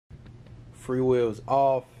Freewheel is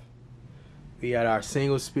off. We got our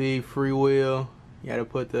single speed freewheel. You gotta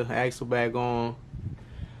put the axle back on.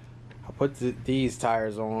 I put these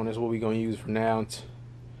tires on. That's what we're gonna use for now.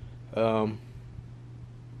 Till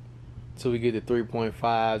we get the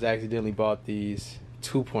 3.5s. I accidentally bought these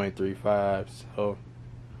 2.35s, so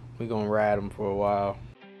we're gonna ride them for a while.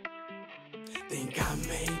 Think I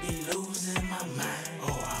may be losing my mind.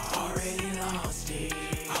 Oh, I already lost it.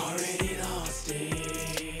 Already lost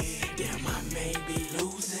it. Damn, I may be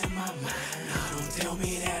losing my mind. Now don't tell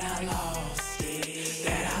me that I lost it.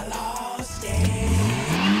 That I lost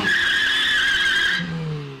it.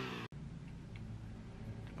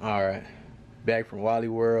 Alright. Back from Wally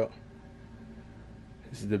World.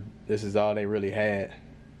 This is all they really had.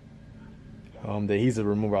 The adhesive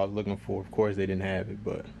remover I was looking for, of course they didn't have it,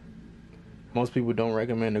 but most people don't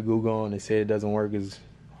recommend the Google and they say it doesn't work as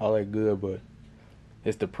all that good, but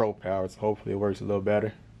it's the Pro Power, so hopefully it works a little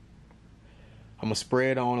better. I'm gonna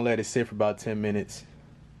spray it on and let it sit for about 10 minutes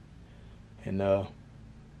and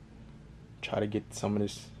try to get some of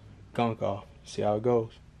this gunk off, see how it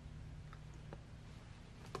goes.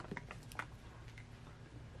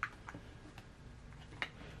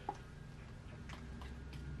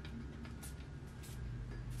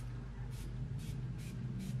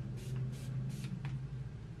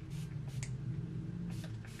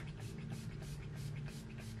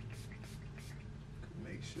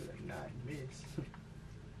 Make sure I not miss.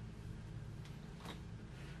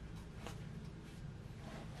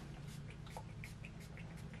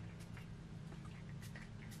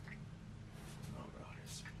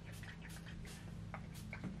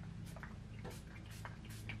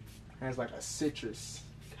 Has like a citrus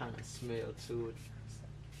kind of smell to it.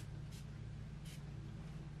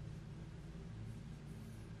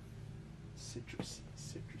 Citrusy.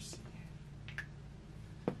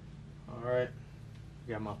 Alright.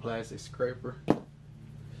 Got my plastic scraper.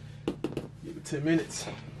 Give it 10 minutes.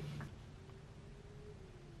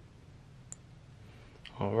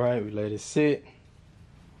 Alright, we let it sit.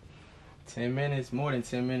 10 minutes, more than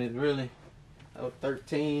 10 minutes really. Oh,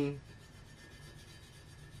 13.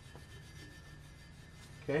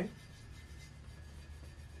 Okay.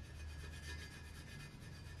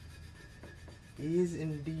 Is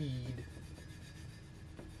indeed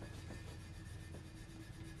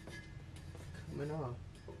coming off.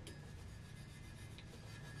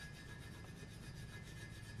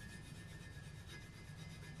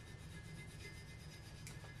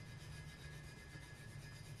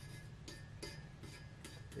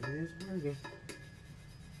 It is working.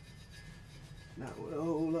 Not with a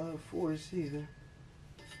whole lot of force either.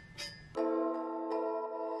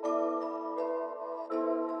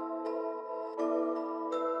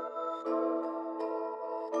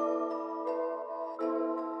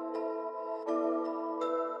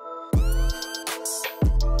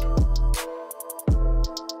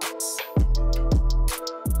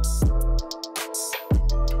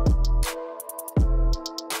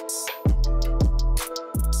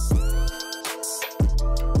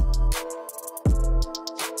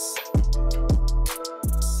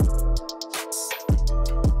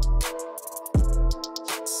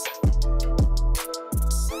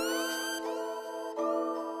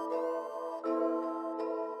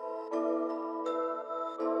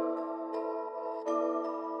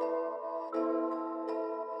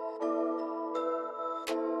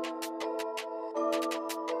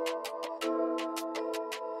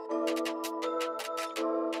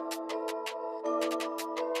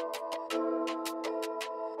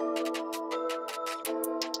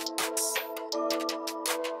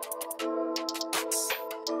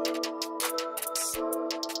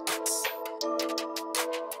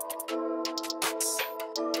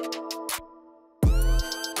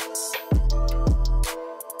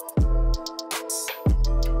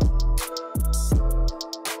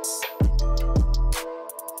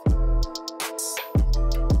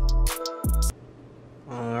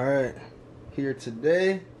 Here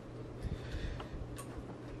today,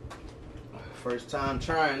 first time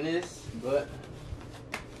trying this, but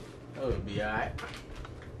it'll be alright.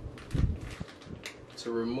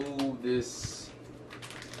 To remove this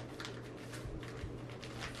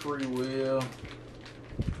freewheel,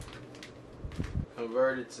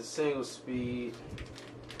 convert it to single speed.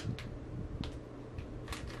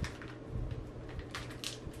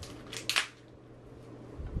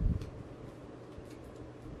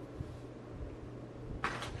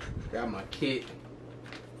 Got my kit,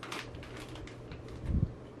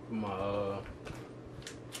 my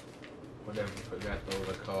whatever, forgot those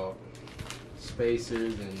are called,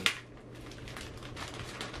 spacers and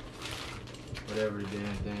whatever the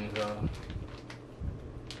damn things are.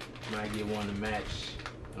 Might get one to match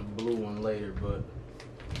a blue one later, but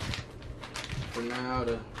for now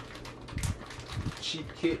the cheap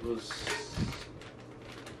kit was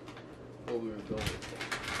what we were going with.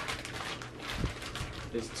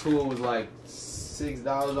 This tool was like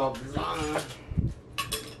 $6 off design.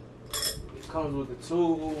 It comes with the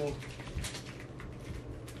tool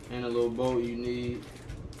and a little bolt you need.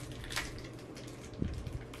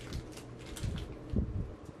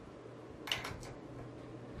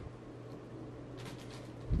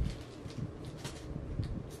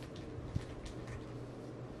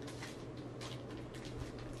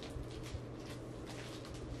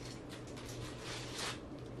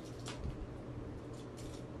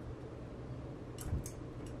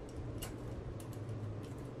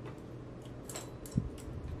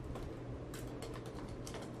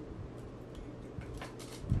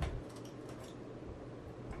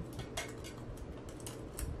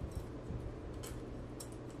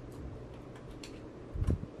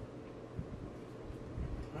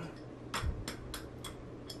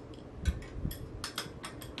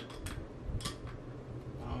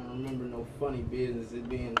 Remember no funny business, it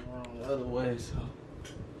being wrong the other way, so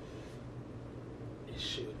it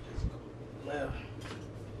should just go left.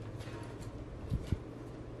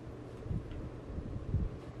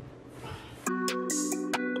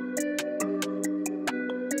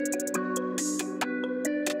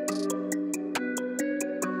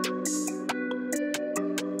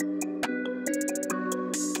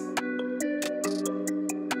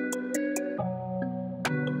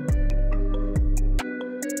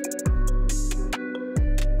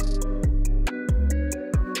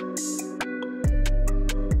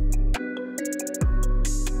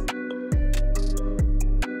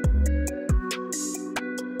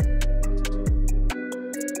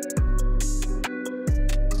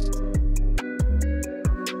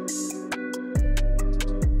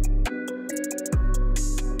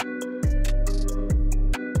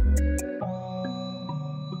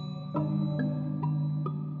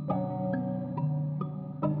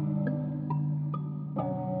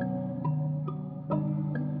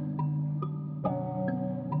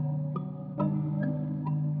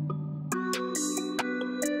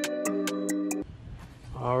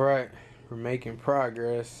 All right, we're making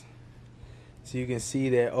progress. So you can see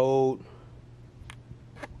that old,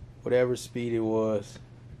 whatever speed it was,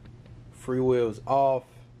 Freewheel's off.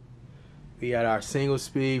 We got our single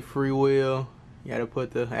speed Freewheel. You gotta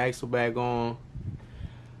put the axle back on.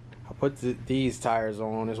 I put these tires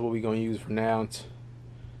on. That's what we're gonna use for now.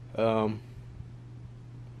 Till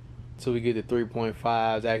we get the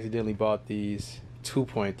 3.5s. I accidentally bought these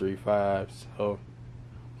 2.35s, so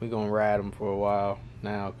we're gonna ride them for a while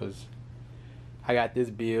now because I got this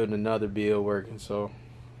build and another build working, so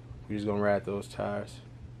we're just gonna ride those tires.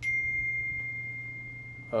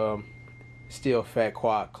 Still fat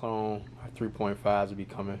quad clone. Our 3.5s will be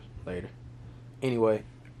coming later. Anyway,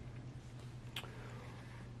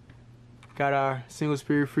 got our single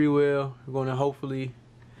speed Freewheel. We're gonna hopefully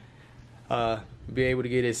be able to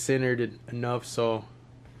get it centered enough so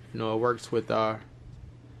it works with our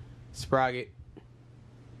sprocket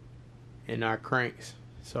and our cranks.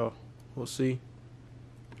 So we'll see.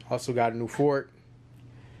 Also got a new fork,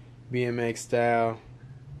 BMX style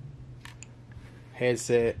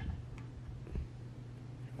headset.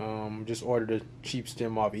 Just ordered a cheap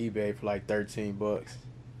stem off eBay for like 13 bucks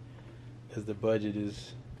because the budget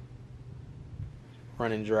is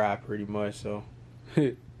running dry pretty much. So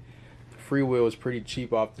the Freewheel is pretty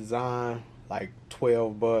cheap off design, like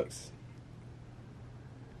 12 bucks.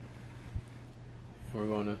 We're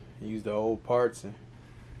gonna use the old parts and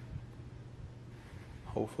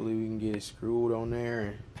hopefully we can get it screwed on there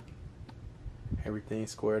and everything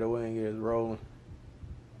squared away and get it rolling.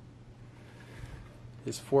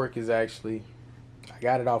 This fork is actually, I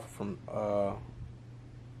got it off from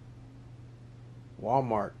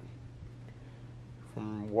Walmart.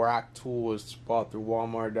 From Roc Tools, bought through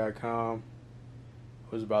Walmart.com.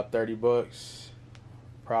 It was about 30 bucks.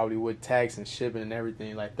 Probably with tax and shipping and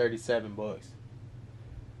everything, like 37 bucks.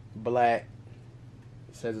 Black.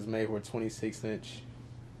 It says it's made for a 26-inch.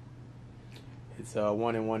 It's 1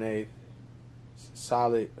 1/8.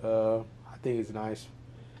 Solid. I think it's nice.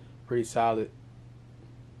 Pretty solid.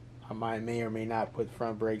 I may or may not put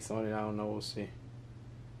front brakes on it. I don't know. We'll see.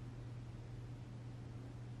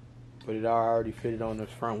 But it already fitted on the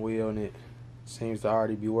front wheel and it seems to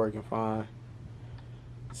already be working fine.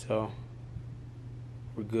 So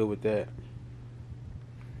we're good with that.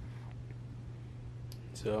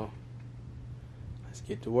 So let's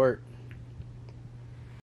get to work.